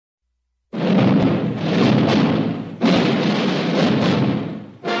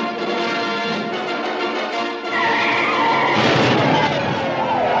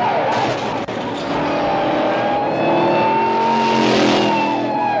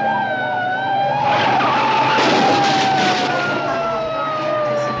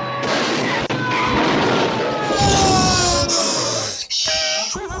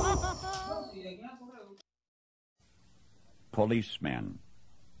policeman.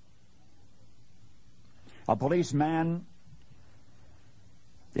 A policeman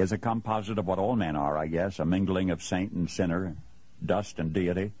is a composite of what all men are, I guess, a mingling of saint and sinner, dust and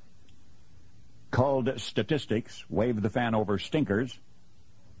deity. Culled statistics wave the fan over stinkers,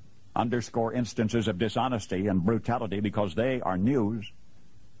 underscore instances of dishonesty and brutality because they are news.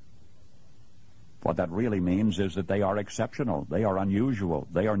 What that really means is that they are exceptional, they are unusual,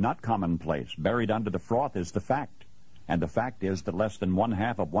 they are not commonplace. Buried under the froth is the fact, and the fact is that less than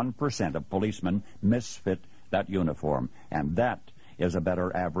 0.5% of policemen misfit that uniform, and that is a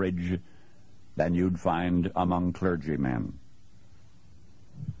better average than you'd find among clergymen.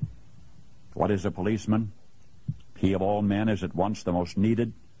 What is a policeman? He of all men is at once the most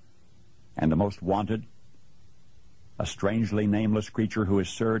needed and the most wanted, a strangely nameless creature who is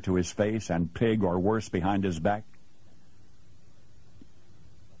sir to his face and pig or worse behind his back.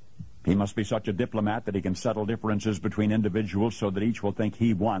 He must be such a diplomat that he can settle differences between individuals so that each will think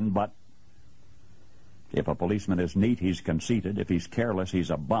he won, but if a policeman is neat, he's conceited. If he's careless, he's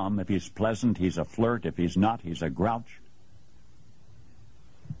a bum. If he's pleasant, he's a flirt. If he's not, he's a grouch.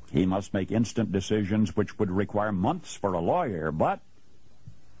 He must make instant decisions which would require months for a lawyer, but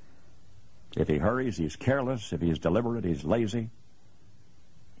if he hurries, he's careless. If he's deliberate, he's lazy.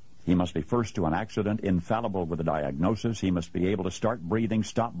 He must be first to an accident, infallible with a diagnosis. He must be able to start breathing,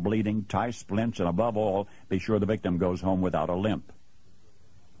 stop bleeding, tie splints, and above all, be sure the victim goes home without a limp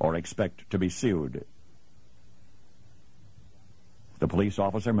or expect to be sued. The police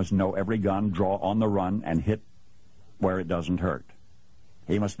officer must know every gun, draw on the run, and hit where it doesn't hurt.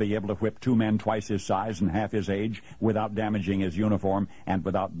 He must be able to whip two men twice his size and half his age without damaging his uniform and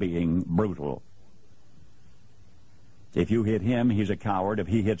without being brutal. If you hit him, he's a coward. If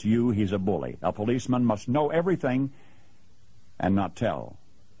he hits you, he's a bully. A policeman must know everything and not tell.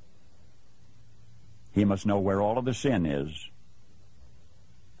 He must know where all of the sin is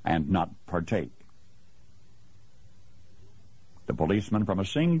and not partake. The policeman from a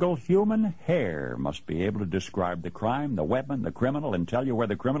single human hair must be able to describe the crime, the weapon, the criminal, and tell you where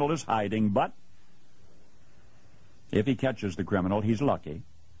the criminal is hiding, but if he catches the criminal, he's lucky.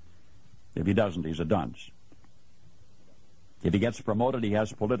 If he doesn't, he's a dunce. If he gets promoted, he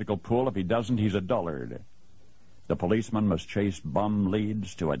has political pull. If he doesn't, he's a dullard. The policeman must chase bum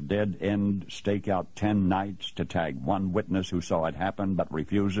leads to a dead end, stake out 10 nights to tag one witness who saw it happen but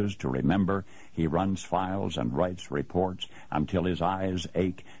refuses to remember. He runs files and writes reports until his eyes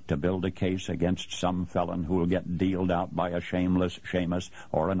ache to build a case against some felon who will get dealed out by a shameless Seamus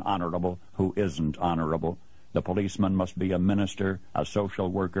or an honorable who isn't honorable. The policeman must be a minister, a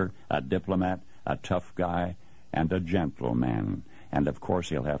social worker, a diplomat, a tough guy, and a gentleman. And, of course,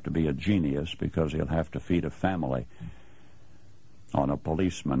 he'll have to be a genius because he'll have to feed a family on a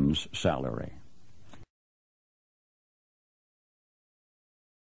policeman's salary.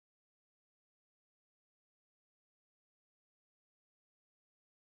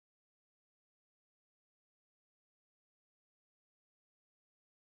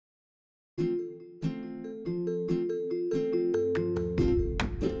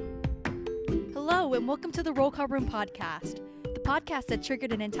 Hello, and welcome to the Roll Call Room Podcast. Podcast that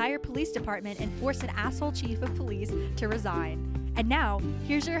triggered an entire police department and forced an asshole chief of police to resign. And now,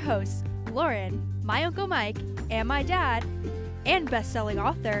 here's your hosts, Lauren, my Uncle Mike, and my dad, and best-selling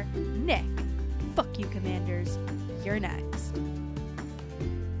author, Nick. Fuck you, Commanders. You're next.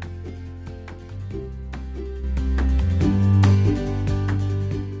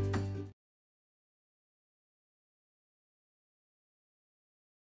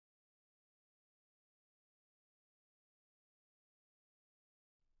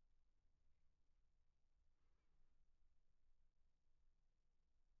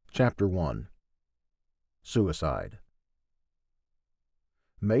 Chapter 1. Suicide.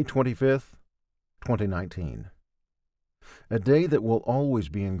 May 25th, 2019. A day that will always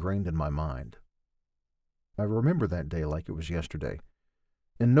be ingrained in my mind. I remember that day like it was yesterday,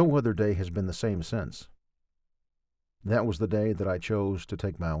 and no other day has been the same since. That was the day that I chose to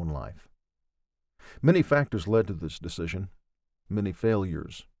take my own life. Many factors led to this decision. Many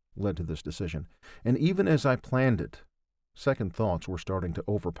failures led to this decision. And even as I planned it, second thoughts were starting to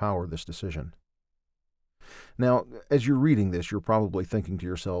overpower this decision. Now, as you're reading this, you're probably thinking to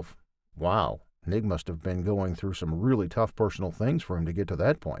yourself, wow, Nick must have been going through some really tough personal things for him to get to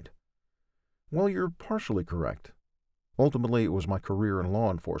that point. Well, you're partially correct. Ultimately, it was my career in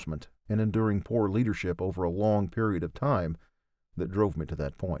law enforcement and enduring poor leadership over a long period of time that drove me to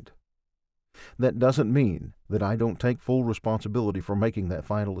that point. That doesn't mean that I don't take full responsibility for making that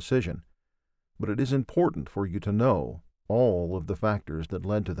final decision, but it is important for you to know all of the factors that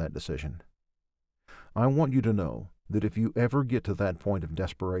led to that decision. I want you to know that if you ever get to that point of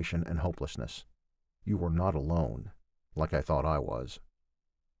desperation and hopelessness, you are not alone, like I thought I was.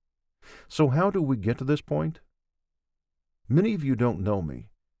 So how do we get to this point? Many of you don't know me,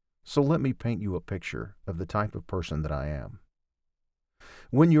 so let me paint you a picture of the type of person that I am.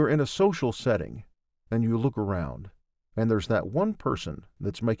 When you're in a social setting and you look around and there's that one person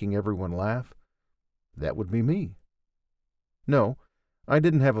that's making everyone laugh, that would be me. No, I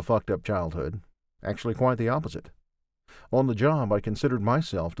didn't have a fucked up childhood. Actually, quite the opposite. On the job, I considered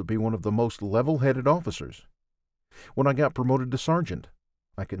myself to be one of the most level-headed officers. When I got promoted to sergeant,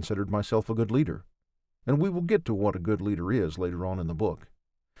 I considered myself a good leader, and we will get to what a good leader is later on in the book.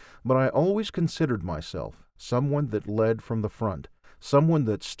 But I always considered myself someone that led from the front, someone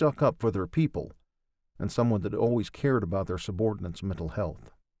that stuck up for their people, and someone that always cared about their subordinates' mental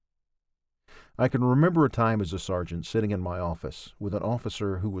health. I can remember a time as a sergeant sitting in my office with an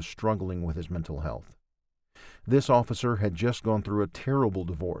officer who was struggling with his mental health. This officer had just gone through a terrible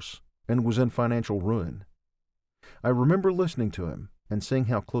divorce and was in financial ruin. I remember listening to him and seeing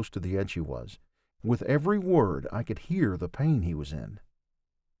how close to the edge he was. With every word, I could hear the pain he was in.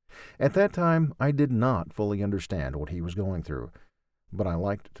 At that time, I did not fully understand what he was going through, but I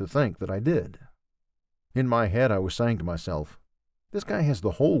liked to think that I did. In my head, I was saying to myself, this guy has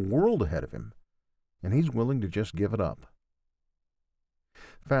the whole world ahead of him, and he's willing to just give it up.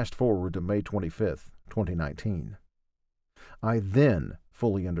 Fast forward to May 25th, 2019. I then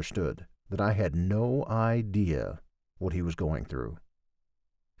fully understood that I had no idea what he was going through.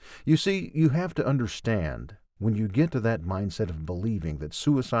 You see, you have to understand, when you get to that mindset of believing that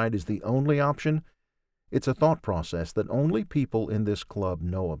suicide is the only option, it's a thought process that only people in this club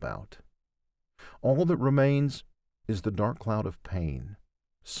know about. All that remains is the dark cloud of pain,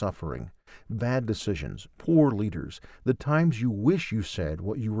 suffering, bad decisions, poor leaders, the times you wish you said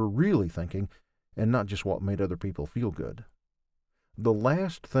what you were really thinking and not just what made other people feel good. The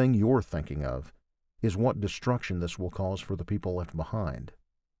last thing you're thinking of is what destruction this will cause for the people left behind.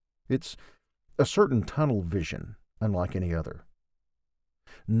 It's a certain tunnel vision, unlike any other.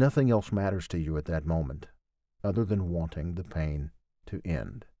 Nothing else matters to you at that moment, other than wanting the pain to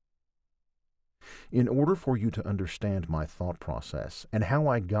end. In order for you to understand my thought process and how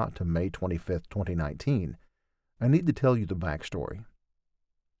I got to May 25th, 2019, I need to tell you the backstory.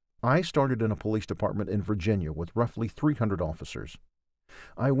 I started in a police department in Virginia with roughly 300 officers.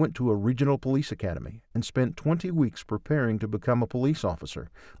 I went to a regional police academy and spent 20 weeks preparing to become a police officer,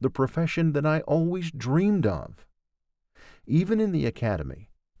 the profession that I always dreamed of. Even in the academy,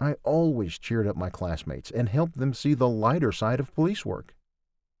 I always cheered up my classmates and helped them see the lighter side of police work.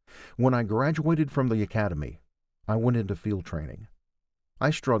 When I graduated from the academy, I went into field training. I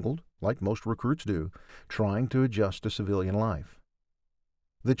struggled, like most recruits do, trying to adjust to civilian life.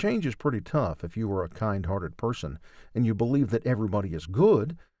 The change is pretty tough if you are a kind-hearted person and you believe that everybody is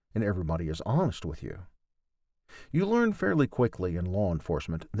good and everybody is honest with you. You learn fairly quickly in law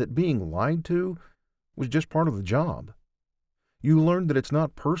enforcement that being lied to was just part of the job. You learn that it's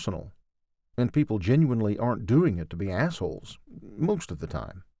not personal, and people genuinely aren't doing it to be assholes, most of the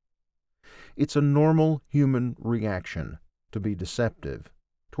time. It's a normal human reaction to be deceptive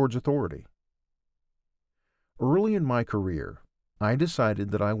towards authority. Early in my career, I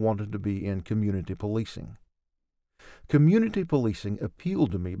decided that I wanted to be in community policing. Community policing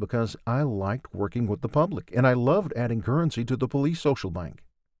appealed to me because I liked working with the public, and I loved adding currency to the police social bank.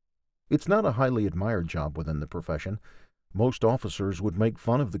 It's not a highly admired job within the profession. Most officers would make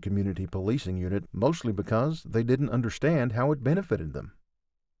fun of the community policing unit, mostly because they didn't understand how it benefited them.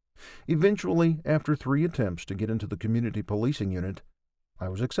 Eventually, after 3 attempts to get into the community policing unit, I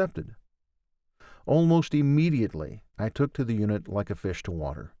was accepted. Almost immediately, I took to the unit like a fish to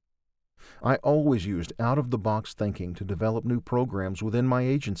water. I always used out-of-the-box thinking to develop new programs within my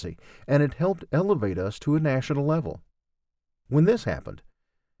agency, and it helped elevate us to a national level. When this happened,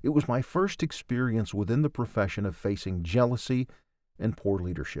 it was my first experience within the profession of facing jealousy and poor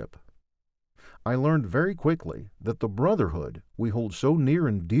leadership. I learned very quickly that the brotherhood we hold so near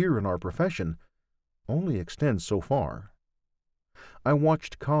and dear in our profession only extends so far. I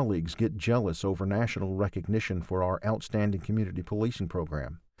watched colleagues get jealous over national recognition for our outstanding community policing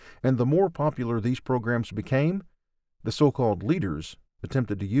program, and the more popular these programs became, the so-called leaders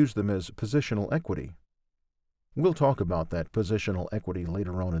attempted to use them as positional equity. We'll talk about that positional equity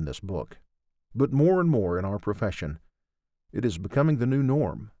later on in this book, but more and more in our profession, it is becoming the new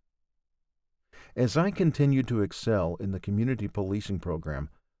norm. As I continued to excel in the community policing program,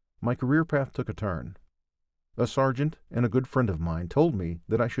 my career path took a turn. A sergeant and a good friend of mine told me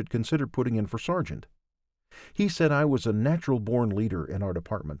that I should consider putting in for sergeant. He said I was a natural-born leader in our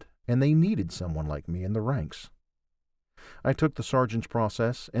department, and they needed someone like me in the ranks. I took the sergeant's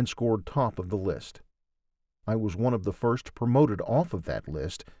process and scored top of the list. I was one of the first promoted off of that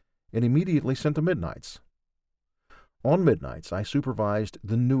list and immediately sent to midnights. On midnights, I supervised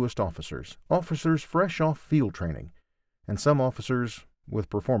the newest officers fresh off field training, and some officers with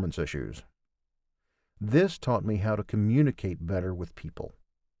performance issues. This taught me how to communicate better with people.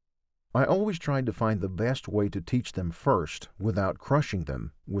 I always tried to find the best way to teach them first without crushing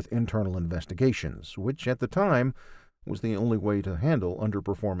them with internal investigations, which at the time was the only way to handle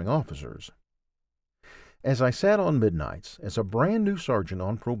underperforming officers. As I sat on midnights as a brand new sergeant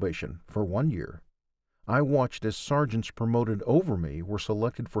on probation for 1 year, I watched as sergeants promoted over me were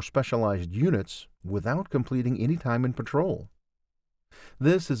selected for specialized units without completing any time in patrol.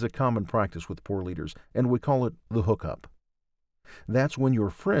 This is a common practice with poor leaders, and we call it the hookup. That's when you're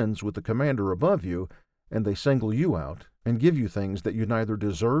friends with the commander above you, and they single you out and give you things that you neither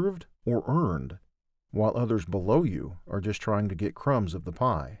deserved or earned, while others below you are just trying to get crumbs of the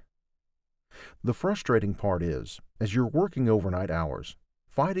pie. The frustrating part is, as you're working overnight hours,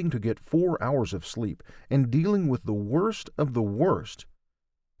 fighting to get 4 hours of sleep, and dealing with the worst of the worst,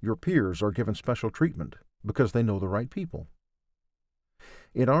 your peers are given special treatment because they know the right people.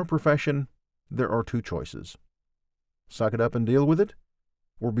 In our profession, there are 2 choices. Suck it up and deal with it,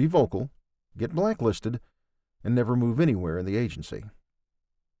 or be vocal, get blacklisted, and never move anywhere in the agency.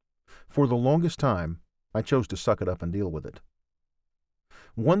 For the longest time, I chose to suck it up and deal with it.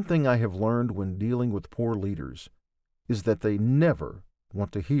 One thing I have learned when dealing with poor leaders is that they never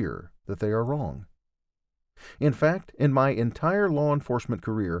want to hear that they are wrong. In fact, in my entire law enforcement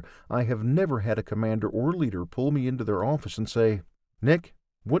career, I have never had a commander or leader pull me into their office and say, "Nick,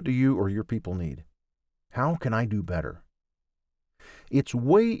 what do you or your people need? How can I do better?" It's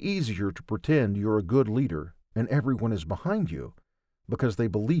way easier to pretend you're a good leader and everyone is behind you because they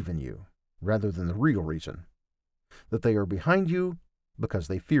believe in you, rather than the real reason, that they are behind you because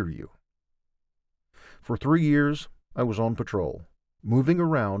they fear you. For 3 years, I was on patrol, moving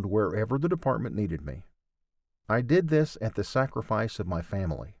around wherever the department needed me. I did this at the sacrifice of my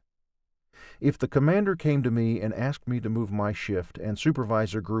family. If the commander came to me and asked me to move my shift and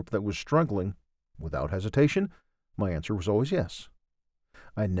supervise a group that was struggling, without hesitation, my answer was always yes.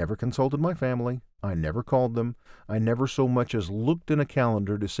 I never consulted my family, I never called them, I never so much as looked in a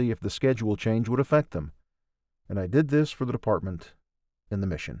calendar to see if the schedule change would affect them. And I did this for the department and the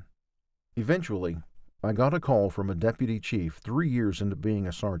mission. Eventually, I got a call from a deputy chief 3 years into being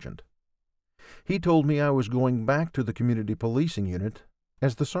a sergeant. He told me I was going back to the community policing unit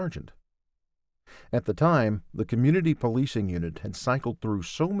as the sergeant. At the time, the community policing unit had cycled through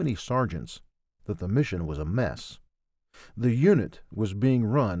so many sergeants that the mission was a mess. The unit was being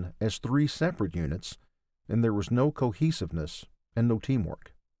run as 3 separate units, and there was no cohesiveness and no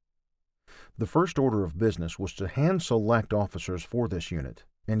teamwork. The first order of business was to hand-select officers for this unit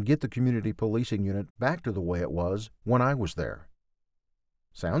and get the community policing unit back to the way it was when I was there.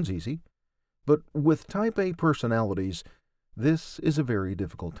 Sounds easy, but with Type A personalities, this is a very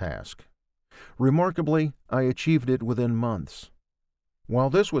difficult task. Remarkably, I achieved it within months. While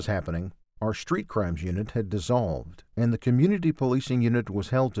this was happening, our street crimes unit had dissolved, and the community policing unit was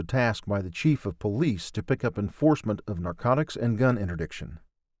held to task by the chief of police to pick up enforcement of narcotics and gun interdiction.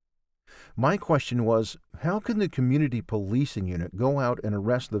 My question was, how can the community policing unit go out and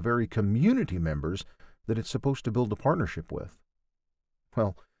arrest the very community members that it's supposed to build a partnership with?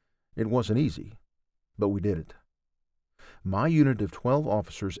 Well, it wasn't easy, but we did it. My unit of 12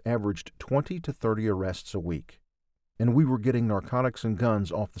 officers averaged 20 to 30 arrests a week, and we were getting narcotics and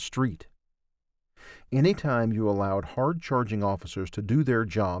guns off the street. Anytime you allowed hard-charging officers to do their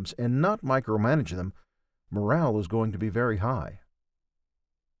jobs and not micromanage them, morale is going to be very high.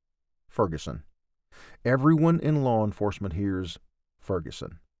 Ferguson. Everyone in law enforcement hears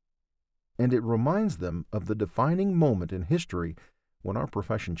Ferguson, and it reminds them of the defining moment in history when our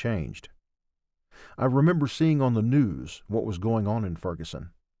profession changed. I remember seeing on the news what was going on in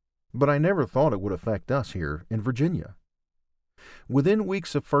Ferguson, but I never thought it would affect us here in Virginia. Within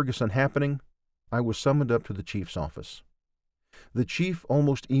weeks of Ferguson happening, I was summoned up to the chief's office. The chief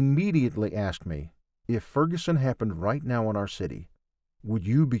almost immediately asked me, if Ferguson happened right now in our city, would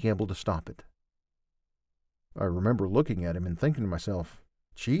you be able to stop it? I remember looking at him and thinking to myself,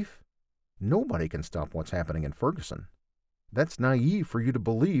 Chief, nobody can stop what's happening in Ferguson. That's naive for you to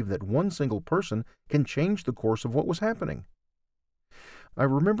believe that one single person can change the course of what was happening. I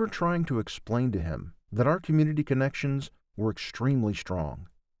remember trying to explain to him that our community connections were extremely strong.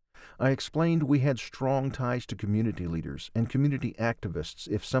 I explained we had strong ties to community leaders and community activists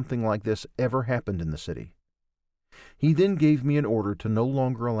if something like this ever happened in the city. He then gave me an order to no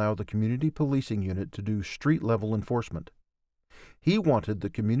longer allow the community policing unit to do street-level enforcement. He wanted the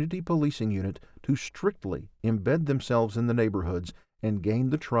community policing unit to strictly embed themselves in the neighborhoods and gain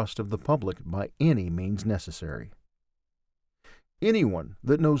the trust of the public by any means necessary. Anyone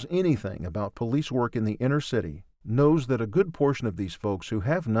that knows anything about police work in the inner city knows that a good portion of these folks who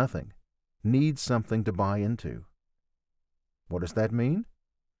have nothing need something to buy into. What does that mean?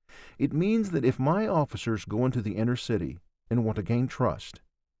 It means that if my officers go into the inner city and want to gain trust,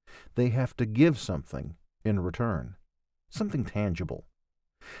 they have to give something in return, something tangible.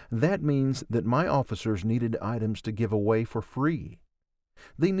 That means that my officers needed items to give away for free.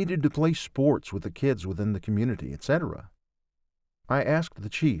 They needed to play sports with the kids within the community, etc. I asked the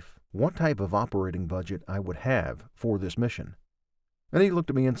chief what type of operating budget I would have for this mission, and he looked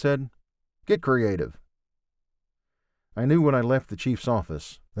at me and said, "Get creative." I knew when I left the chief's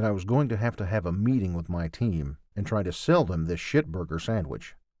office that I was going to have a meeting with my team and try to sell them this shitburger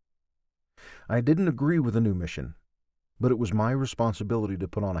sandwich. I didn't agree with the new mission, but it was my responsibility to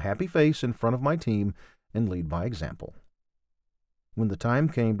put on a happy face in front of my team and lead by example. When the time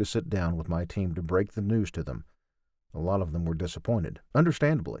came to sit down with my team to break the news to them, a lot of them were disappointed,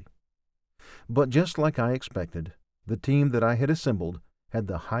 understandably. But just like I expected, the team that I had assembled had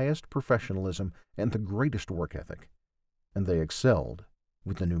the highest professionalism and the greatest work ethic, and they excelled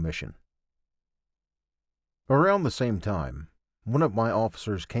with the new mission. Around the same time, one of my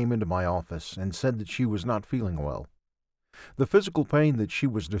officers came into my office and said that she was not feeling well. The physical pain that she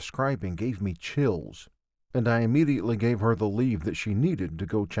was describing gave me chills, and I immediately gave her the leave that she needed to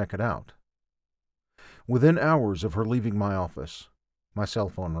go check it out. Within hours of her leaving my office, my cell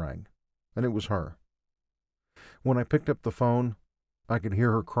phone rang, and it was her. When I picked up the phone, I could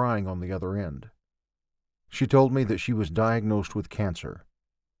hear her crying on the other end. She told me that she was diagnosed with cancer,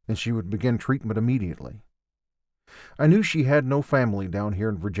 and she would begin treatment immediately. I knew she had no family down here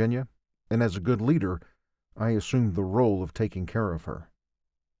in Virginia, and as a good leader, I assumed the role of taking care of her.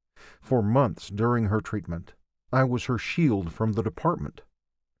 For months during her treatment, I was her shield from the department.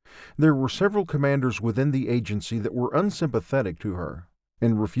 There were several commanders within the agency that were unsympathetic to her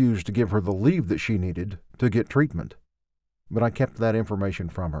and refused to give her the leave that she needed to get treatment, but I kept that information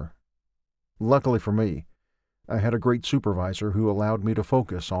from her. Luckily for me, I had a great supervisor who allowed me to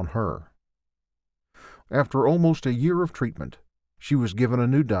focus on her. After almost a year of treatment, she was given a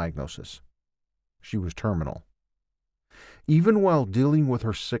new diagnosis. She was terminal. Even while dealing with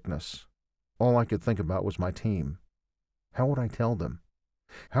her sickness, all I could think about was my team. How would I tell them?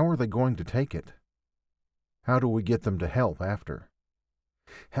 How are they going to take it? How do we get them to help after?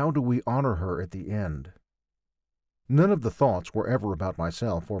 How do we honor her at the end? None of the thoughts were ever about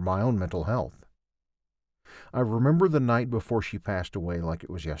myself or my own mental health. I remember the night before she passed away like it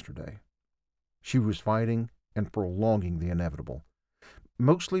was yesterday. She was fighting and prolonging the inevitable,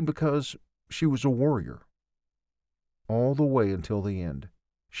 mostly because she was a warrior. All the way until the end,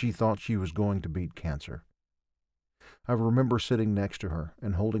 she thought she was going to beat cancer. I remember sitting next to her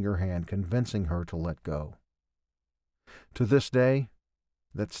and holding her hand, convincing her to let go. To this day,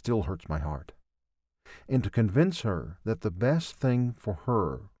 that still hurts my heart. And to convince her that the best thing for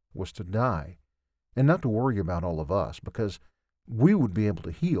her was to die and not to worry about all of us because we would be able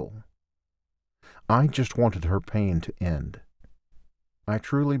to heal. I just wanted her pain to end. I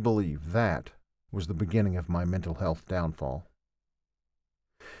truly believe that was the beginning of my mental health downfall.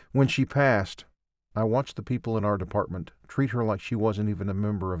 When she passed, I watched the people in our department treat her like she wasn't even a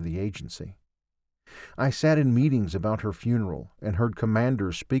member of the agency. I sat in meetings about her funeral and heard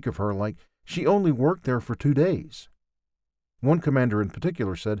commanders speak of her like she only worked there for 2 days. One commander in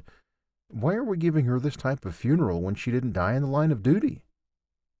particular said, "Why are we giving her this type of funeral when she didn't die in the line of duty?"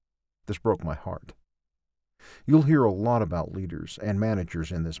 This broke my heart. You'll hear a lot about leaders and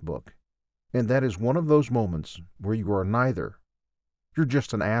managers in this book, and that is one of those moments where you are neither. You're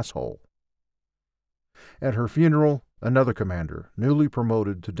just an asshole. At her funeral, another commander, newly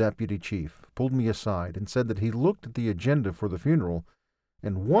promoted to deputy chief, pulled me aside and said that he looked at the agenda for the funeral,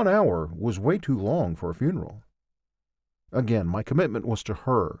 and 1 hour was way too long for a funeral. Again, my commitment was to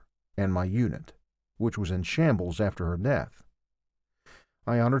her and my unit, which was in shambles after her death.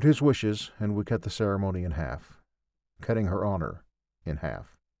 I honored his wishes, and we cut the ceremony in half, cutting her honor in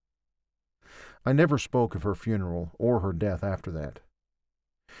half. I never spoke of her funeral or her death after that.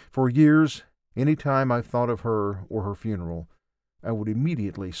 For years, any time I thought of her or her funeral, I would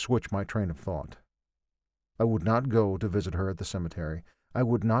immediately switch my train of thought. I would not go to visit her at the cemetery. I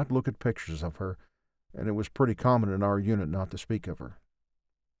would not look at pictures of her, and it was pretty common in our unit not to speak of her.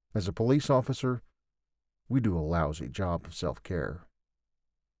 As a police officer, we do a lousy job of self-care.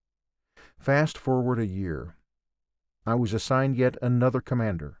 Fast forward a year, I was assigned yet another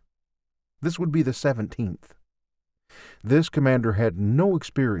commander. This would be the 17th. This commander had no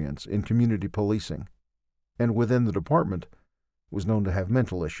experience in community policing, and within the department was known to have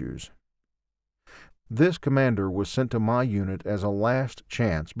mental issues. This commander was sent to my unit as a last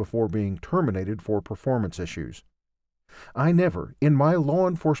chance before being terminated for performance issues. I never, in my law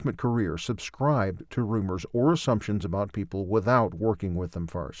enforcement career, subscribed to rumors or assumptions about people without working with them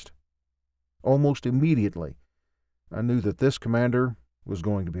first. Almost immediately, I knew that this commander was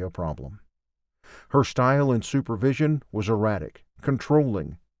going to be a problem. Her style in supervision was erratic,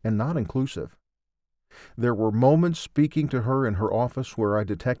 controlling, and not inclusive. There were moments speaking to her in her office where I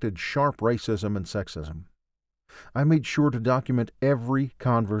detected sharp racism and sexism. I made sure to document every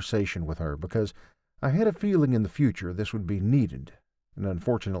conversation with her because I had a feeling in the future this would be needed, and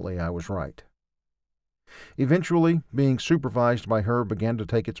unfortunately I was right. Eventually, being supervised by her began to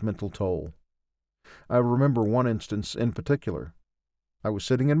take its mental toll. I remember one instance in particular. I was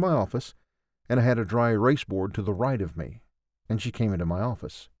sitting in my office, and I had a dry erase board to the right of me, and she came into my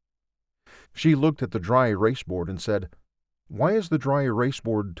office. She looked at the dry erase board and said, "Why is the dry erase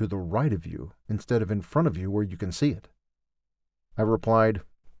board to the right of you instead of in front of you where you can see it?" I replied,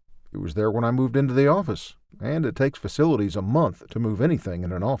 "It was there when I moved into the office, and it takes facilities a month to move anything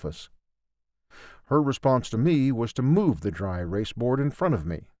in an office." Her response to me was to move the dry erase board in front of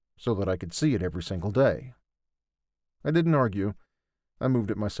me so that I could see it every single day. I didn't argue. I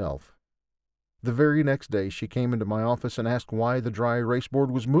moved it myself. The very next day she came into my office and asked why the dry erase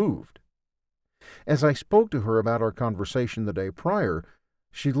board was moved. As I spoke to her about our conversation the day prior,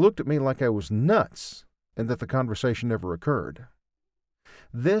 she looked at me like I was nuts and that the conversation never occurred.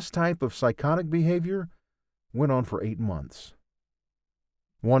 This type of psychotic behavior went on for 8 months.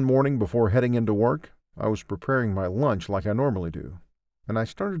 One morning before heading into work, I was preparing my lunch like I normally do, and I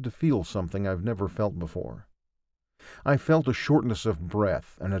started to feel something I've never felt before. I felt a shortness of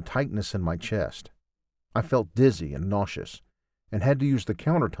breath and a tightness in my chest. I felt dizzy and nauseous, and had to use the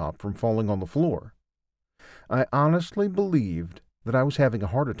countertop from falling on the floor. I honestly believed that I was having a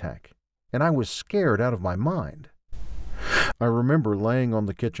heart attack, and I was scared out of my mind. I remember laying on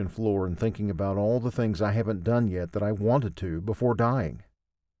the kitchen floor and thinking about all the things I haven't done yet that I wanted to before dying.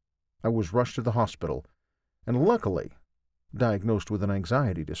 I was rushed to the hospital, and luckily diagnosed with an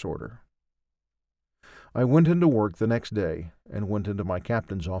anxiety disorder. I went into work the next day and went into my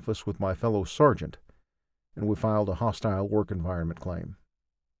captain's office with my fellow sergeant, and we filed a hostile work environment claim.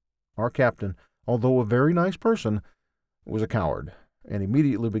 Our captain, although a very nice person, was a coward and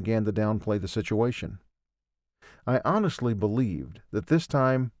immediately began to downplay the situation. I honestly believed that this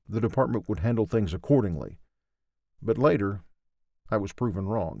time the department would handle things accordingly, but later I was proven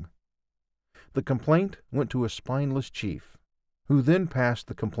wrong. The complaint went to a spineless chief, who then passed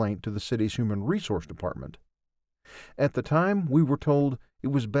the complaint to the city's Human Resource Department. At the time, we were told it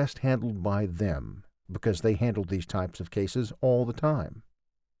was best handled by them, because they handled these types of cases all the time.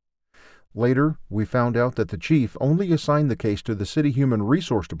 Later, we found out that the chief only assigned the case to the City Human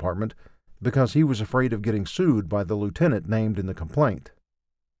Resource Department because he was afraid of getting sued by the lieutenant named in the complaint.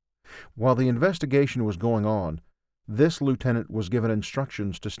 While the investigation was going on, this lieutenant was given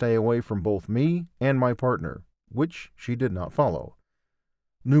instructions to stay away from both me and my partner, which she did not follow.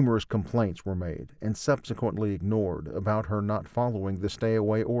 Numerous complaints were made and subsequently ignored about her not following the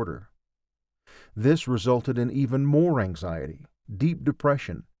stay-away order. This resulted in even more anxiety, deep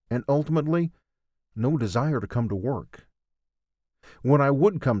depression, and ultimately, no desire to come to work. When I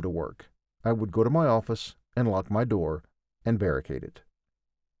would come to work, I would go to my office and lock my door and barricade it.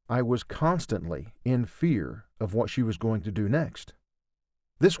 I was constantly in fear of what she was going to do next.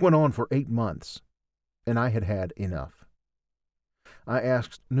 This went on for 8 months, and I had had enough. I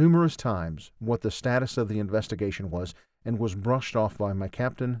asked numerous times what the status of the investigation was and was brushed off by my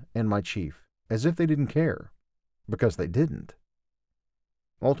captain and my chief, as if they didn't care, because they didn't.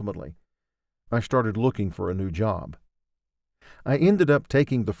 Ultimately, I started looking for a new job. I ended up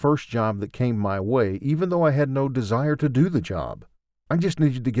taking the first job that came my way, even though I had no desire to do the job. I just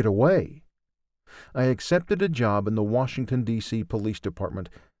needed to get away. I accepted a job in the Washington, D.C. Police Department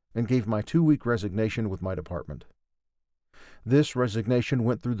and gave my 2-week resignation with my department. This resignation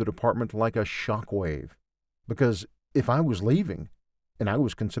went through the department like a shockwave, because if I was leaving, and I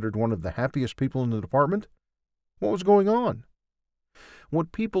was considered one of the happiest people in the department, what was going on?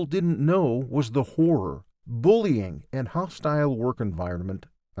 What people didn't know was the horror, bullying, and hostile work environment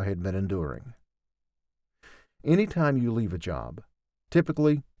I had been enduring. Anytime you leave a job,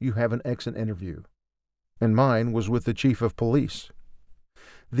 typically you have an exit interview, and mine was with the chief of police.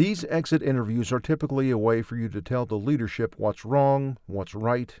 These exit interviews are typically a way for you to tell the leadership what's wrong, what's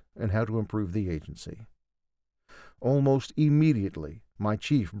right, and how to improve the agency. Almost immediately, my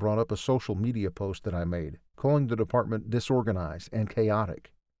chief brought up a social media post that I made, calling the department disorganized and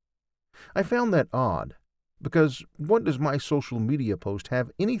chaotic. I found that odd, because what does my social media post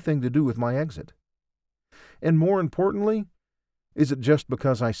have anything to do with my exit? And more importantly, is it just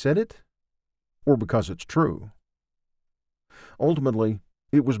because I said it, or because it's true? Ultimately,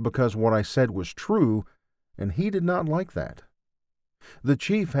 it was because what I said was true, and he did not like that. The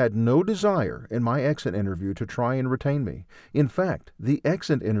chief had no desire in my exit interview to try and retain me. In fact, the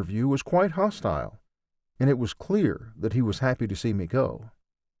exit interview was quite hostile, and it was clear that he was happy to see me go.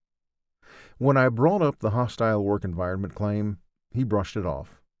 When I brought up the hostile work environment claim, he brushed it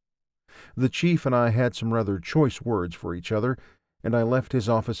off. The chief and I had some rather choice words for each other, and I left his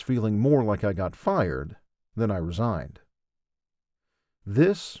office feeling more like I got fired than I resigned.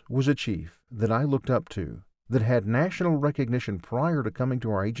 This was a chief that I looked up to, that had national recognition prior to coming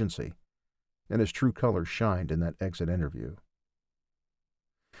to our agency, and his true colors shined in that exit interview.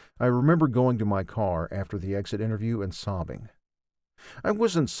 I remember going to my car after the exit interview and sobbing. I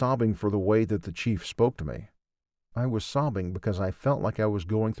wasn't sobbing for the way that the chief spoke to me. I was sobbing because I felt like I was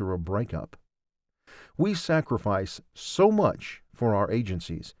going through a breakup. We sacrifice so much for our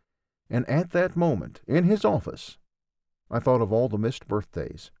agencies, and at that moment, in his office, I thought of all the missed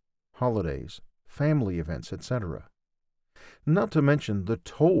birthdays, holidays, family events, etc. Not to mention the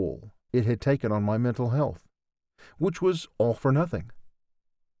toll it had taken on my mental health, which was all for nothing.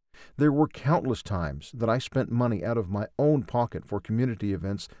 There were countless times that I spent money out of my own pocket for community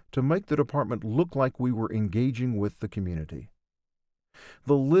events to make the department look like we were engaging with the community.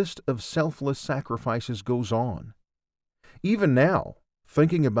 The list of selfless sacrifices goes on. Even now,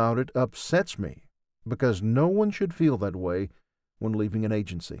 thinking about it upsets me, because no one should feel that way when leaving an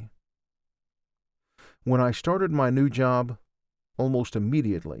agency. When I started my new job, almost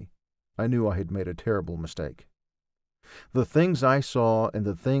immediately, I knew I had made a terrible mistake. The things I saw and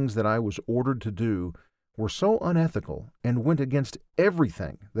the things that I was ordered to do were so unethical and went against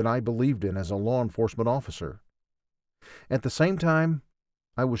everything that I believed in as a law enforcement officer. At the same time,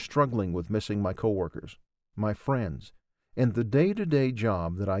 I was struggling with missing my coworkers, my friends, and the day-to-day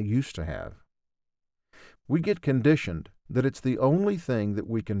job that I used to have. We get conditioned that it's the only thing that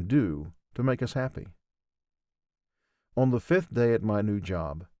we can do to make us happy. On the 5th day at my new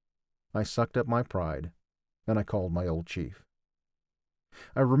job, I sucked up my pride and I called my old chief.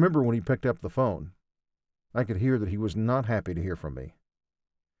 I remember when he picked up the phone, I could hear that he was not happy to hear from me.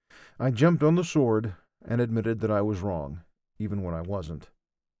 I jumped on the sword and admitted that I was wrong, even when I wasn't,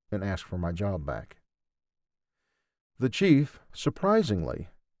 and asked for my job back. The chief, surprisingly,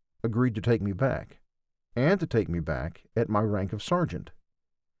 agreed to take me back, and to take me back at my rank of sergeant.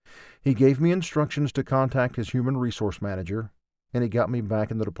 He gave me instructions to contact his human resource manager, and he got me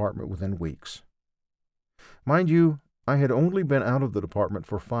back in the department within weeks. Mind you, I had only been out of the department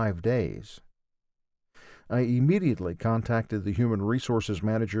for 5 days. I immediately contacted the human resources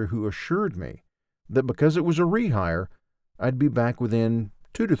manager, who assured me that because it was a rehire, I'd be back within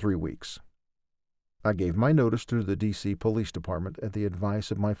 2 to 3 weeks. I gave my notice to the D.C. Police Department at the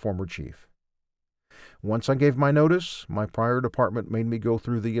advice of my former chief. Once I gave my notice, my prior department made me go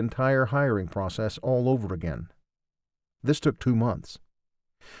through the entire hiring process all over again. This took 2 months.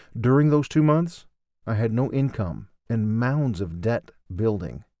 During those 2 months, I had no income and mounds of debt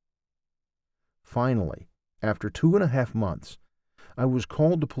building. Finally, after 2.5 months, I was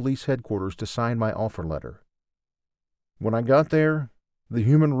called to police headquarters to sign my offer letter. When I got there, the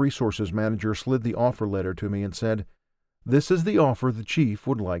human resources manager slid the offer letter to me and said, "This is the offer the chief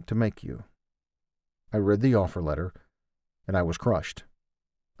would like to make you." I read the offer letter, and I was crushed.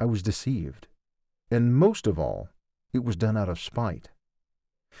 I was deceived. And most of all, it was done out of spite.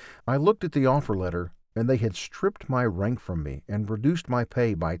 I looked at the offer letter, and they had stripped my rank from me and reduced my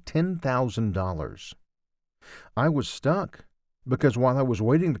pay by $10,000. I was stuck, because while I was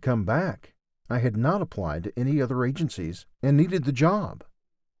waiting to come back, I had not applied to any other agencies and needed the job.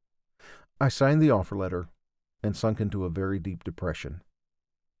 I signed the offer letter and sunk into a very deep depression.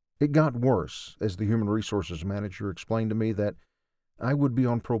 It got worse as the human resources manager explained to me that I would be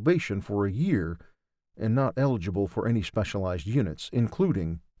on probation for a year and not eligible for any specialized units,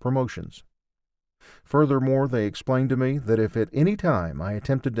 including promotions. Furthermore, they explained to me that if at any time I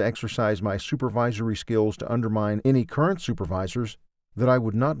attempted to exercise my supervisory skills to undermine any current supervisors, that I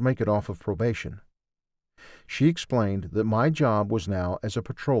would not make it off of probation. She explained that my job was now as a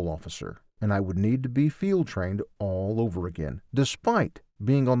patrol officer, and I would need to be field trained all over again, despite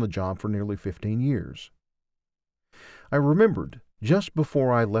being on the job for nearly 15 years. I remembered, just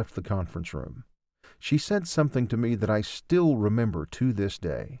before I left the conference room, she said something to me that I still remember to this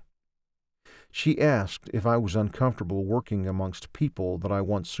day. She asked if I was uncomfortable working amongst people that I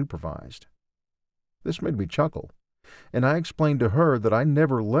once supervised. This made me chuckle, and I explained to her that I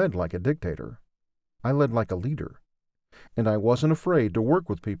never led like a dictator. I led like a leader, and I wasn't afraid to work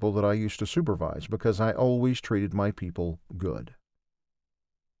with people that I used to supervise because I always treated my people good.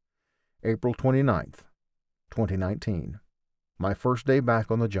 April 29th, 2019. My first day back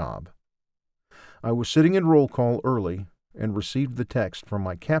on the job. I was sitting in roll call early and received the text from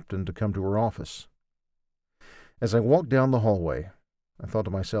my captain to come to her office. As I walked down the hallway, I thought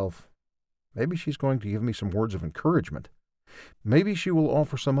to myself, maybe she's going to give me some words of encouragement. Maybe she will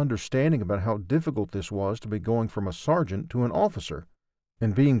offer some understanding about how difficult this was to be going from a sergeant to an officer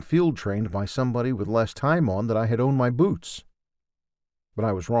and being field trained by somebody with less time on than I had owned my boots. But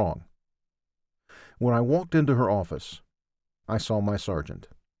I was wrong. When I walked into her office, I saw my sergeant,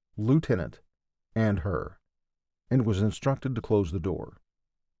 lieutenant, and her, and was instructed to close the door.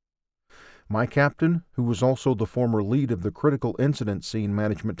 My captain, who was also the former lead of the critical incident scene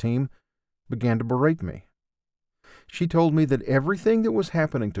management team, began to berate me. She told me that everything that was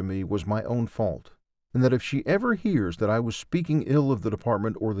happening to me was my own fault, and that if she ever hears that I was speaking ill of the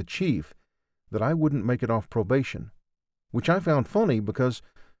department or the chief, that I wouldn't make it off probation, which I found funny because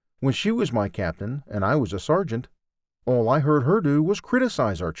when she was my captain and I was a sergeant, all I heard her do was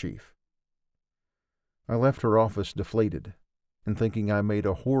criticize our chief. I left her office deflated and thinking I made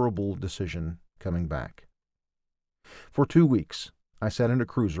a horrible decision coming back. For 2 weeks, I sat in a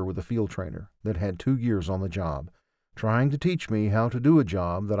cruiser with a field trainer that had 2 years on the job, trying to teach me how to do a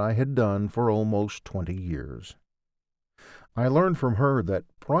job that I had done for almost 20 years. I learned from her that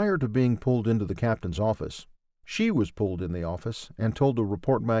prior to being pulled into the captain's office, she was pulled in the office and told to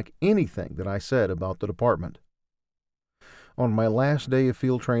report back anything that I said about the department. On my last day of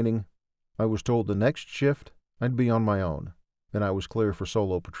field training, I was told the next shift I'd be on my own, and I was clear for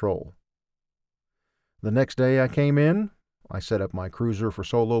solo patrol. The next day I came in, I set up my cruiser for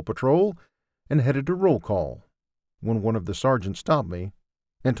solo patrol and headed to roll call, when one of the sergeants stopped me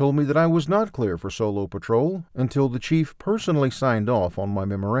and told me that I was not clear for solo patrol until the chief personally signed off on my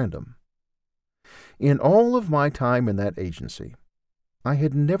memorandum. In all of my time in that agency, I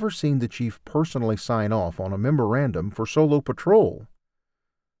had never seen the chief personally sign off on a memorandum for solo patrol,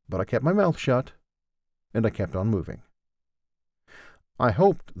 but I kept my mouth shut, and I kept on moving. I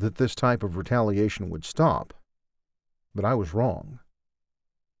hoped that this type of retaliation would stop, but I was wrong.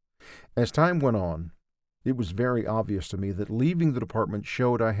 As time went on, it was very obvious to me that leaving the department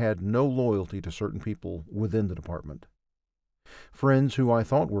showed I had no loyalty to certain people within the department. Friends who I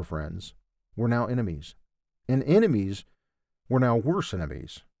thought were friends were now enemies, and enemies were now worse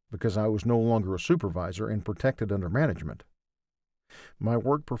enemies because I was no longer a supervisor and protected under management. My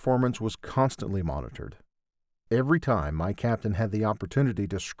work performance was constantly monitored. Every time my captain had the opportunity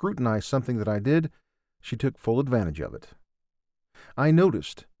to scrutinize something that I did, she took full advantage of it. I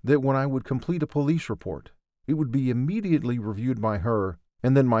noticed that when I would complete a police report, it would be immediately reviewed by her,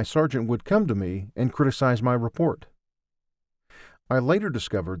 and then my sergeant would come to me and criticize my report. I later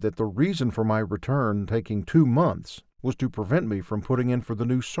discovered that the reason for my return taking 2 months was to prevent me from putting in for the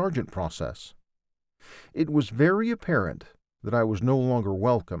new sergeant process. It was very apparent that I was no longer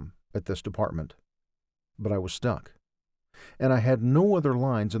welcome at this department, but I was stuck, and I had no other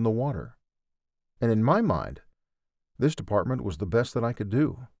lines in the water. And in my mind, this department was the best that I could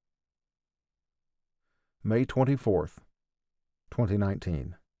do. May 24th,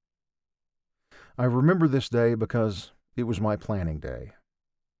 2019. I remember this day because it was my planning day.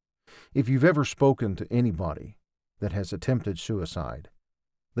 If you've ever spoken to anybody that has attempted suicide,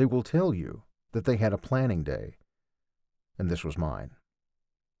 they will tell you that they had a planning day, and this was mine.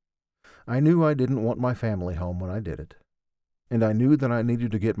 I knew I didn't want my family home when I did it, and I knew that I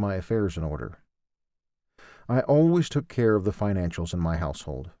needed to get my affairs in order. I always took care of the financials in my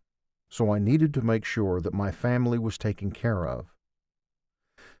household, so I needed to make sure that my family was taken care of.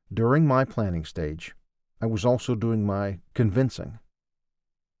 During my planning stage, I was also doing my convincing.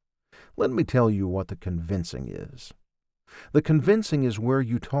 Let me tell you what the convincing is. The convincing is where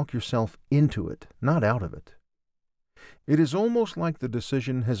you talk yourself into it, not out of it. It is almost like the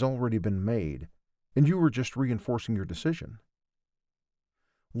decision has already been made, and you are just reinforcing your decision.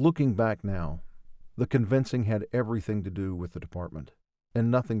 Looking back now, the convincing had everything to do with the department,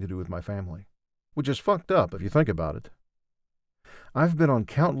 and nothing to do with my family, which is fucked up if you think about it. I've been on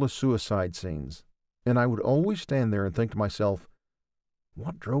countless suicide scenes, and I would always stand there and think to myself,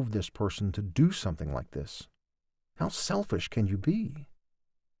 what drove this person to do something like this? How selfish can you be?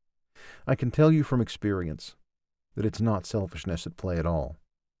 I can tell you from experience that it's not selfishness at play at all.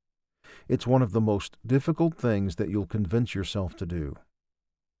 It's one of the most difficult things that you'll convince yourself to do.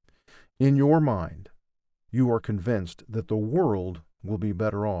 In your mind, you are convinced that the world will be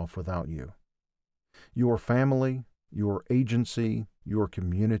better off without you. Your family, your agency, your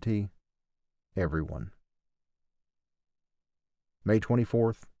community, everyone. May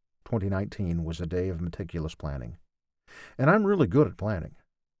 24th, 2019 was a day of meticulous planning. And I'm really good at planning.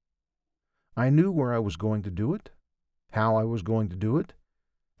 I knew where I was going to do it, how I was going to do it,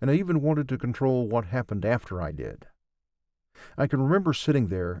 and I even wanted to control what happened after I did. I can remember sitting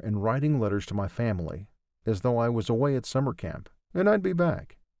there and writing letters to my family as though I was away at summer camp and I'd be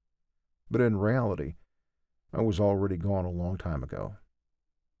back. But in reality, I was already gone a long time ago.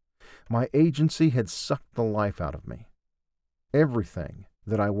 My agency had sucked the life out of me. Everything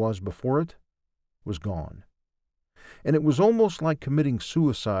that I was before it was gone. And it was almost like committing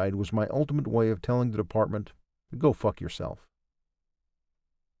suicide was my ultimate way of telling the department, go fuck yourself.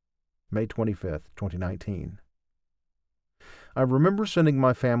 May 25th, 2019. I remember sending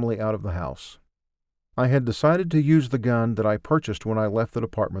my family out of the house. I had decided to use the gun that I purchased when I left the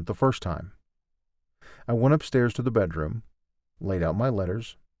department the first time. I went upstairs to the bedroom, laid out my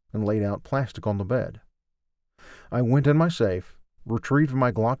letters, and laid out plastic on the bed. I went in my safe, retrieved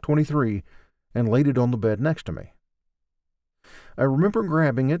my Glock 23, and laid it on the bed next to me. I remember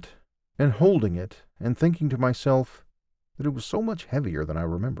grabbing it and holding it and thinking to myself that it was so much heavier than I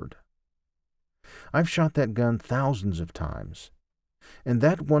remembered. I've shot that gun thousands of times, and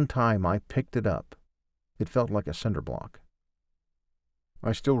that one time I picked it up, it felt like a cinder block.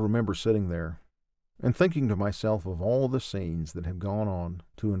 I still remember sitting there and thinking to myself of all the scenes that had gone on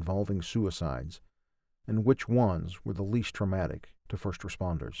to involving suicides and which ones were the least traumatic to first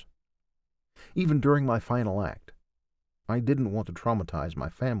responders. Even during my final act, I didn't want to traumatize my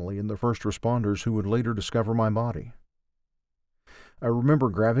family and the first responders who would later discover my body. I remember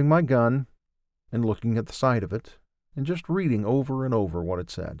grabbing my gun and looking at the side of it and just reading over and over what it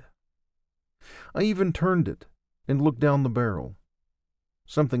said. I even turned it and looked down the barrel,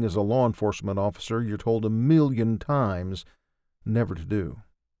 something as a law enforcement officer you're told 1,000,000 times never to do.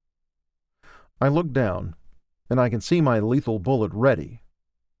 I looked down, and I can see my lethal bullet ready,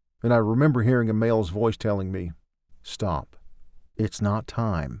 and I remember hearing a male's voice telling me, "Stop. It's not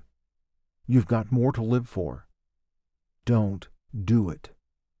time. You've got more to live for. Don't do it."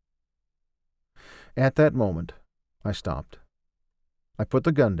 At that moment, I stopped. I put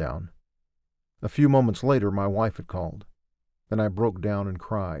the gun down. A few moments later, my wife had called, and I broke down and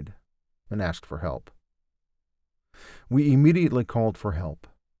cried and asked for help. We immediately called for help,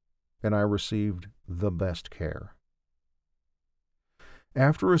 and I received the best care.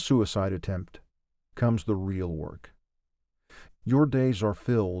 After a suicide attempt comes the real work. Your days are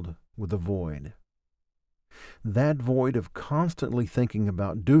filled with a void. That void of constantly thinking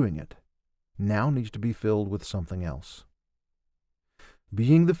about doing it now needs to be filled with something else.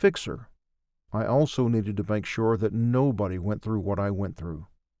 Being the fixer, I also needed to make sure that nobody went through what I went through.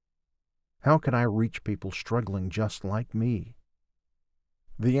 How can I reach people struggling just like me?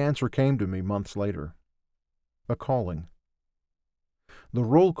 The answer came to me months later. A calling. The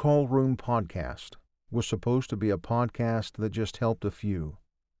Roll Call Room podcast was supposed to be a podcast that just helped a few,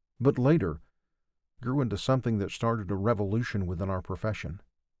 but later grew into something that started a revolution within our profession.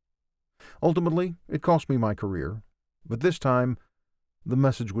 Ultimately, it cost me my career, but this time, the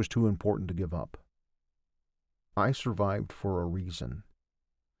message was too important to give up. I survived for a reason,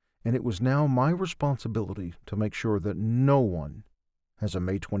 and it was now my responsibility to make sure that no one has a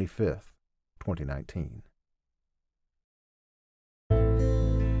May 25th, 2019.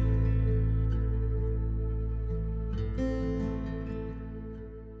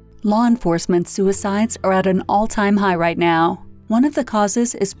 Law enforcement suicides are at an all-time high right now. One of the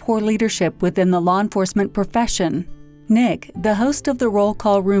causes is poor leadership within the law enforcement profession. Nick, the host of the Roll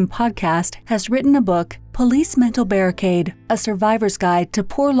Call Room podcast, has written a book, Police Mental Barricade, A Survivor's Guide to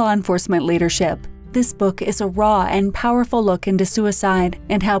Poor Law Enforcement Leadership. This book is a raw and powerful look into suicide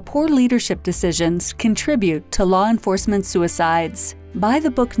and how poor leadership decisions contribute to law enforcement suicides. Buy the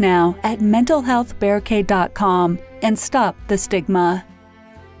book now at mentalhealthbarricade.com and stop the stigma.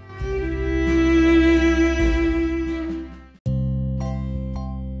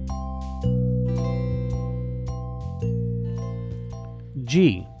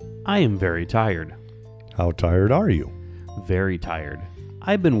 Gee, I am very tired. How tired are you? Very tired.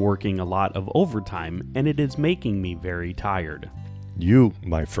 I've been working a lot of overtime and it is making me very tired. You,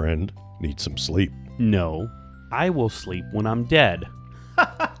 my friend, need some sleep. No, I will sleep when I'm dead.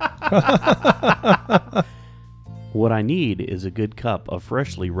 What I need is a good cup of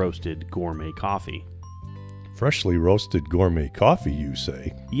freshly roasted gourmet coffee. Freshly roasted gourmet coffee, you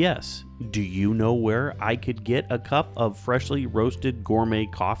say? Yes. Do you know where I could get a cup of freshly roasted gourmet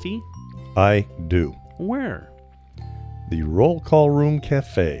coffee? I do. Where? The Roll Call Room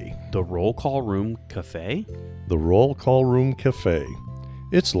Cafe. The Roll Call Room Cafe? The Roll Call Room Cafe.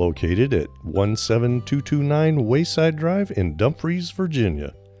 It's located at 17229 Wayside Drive in Dumfries,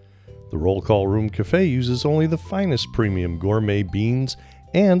 Virginia. The Roll Call Room Cafe uses only the finest premium gourmet beans,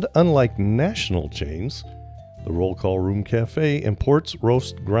 and unlike national chains, the Roll Call Room Cafe imports,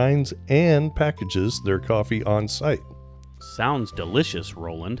 roasts, grinds, and packages their coffee on site. Sounds delicious,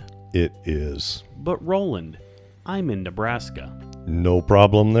 Roland. It is. But Roland, I'm in Nebraska. No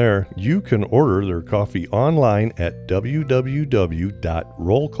problem there. You can order their coffee online at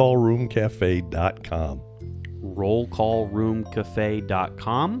www.rollcallroomcafe.com.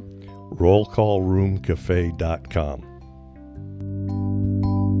 Rollcallroomcafe.com? Rollcallroomcafe.com.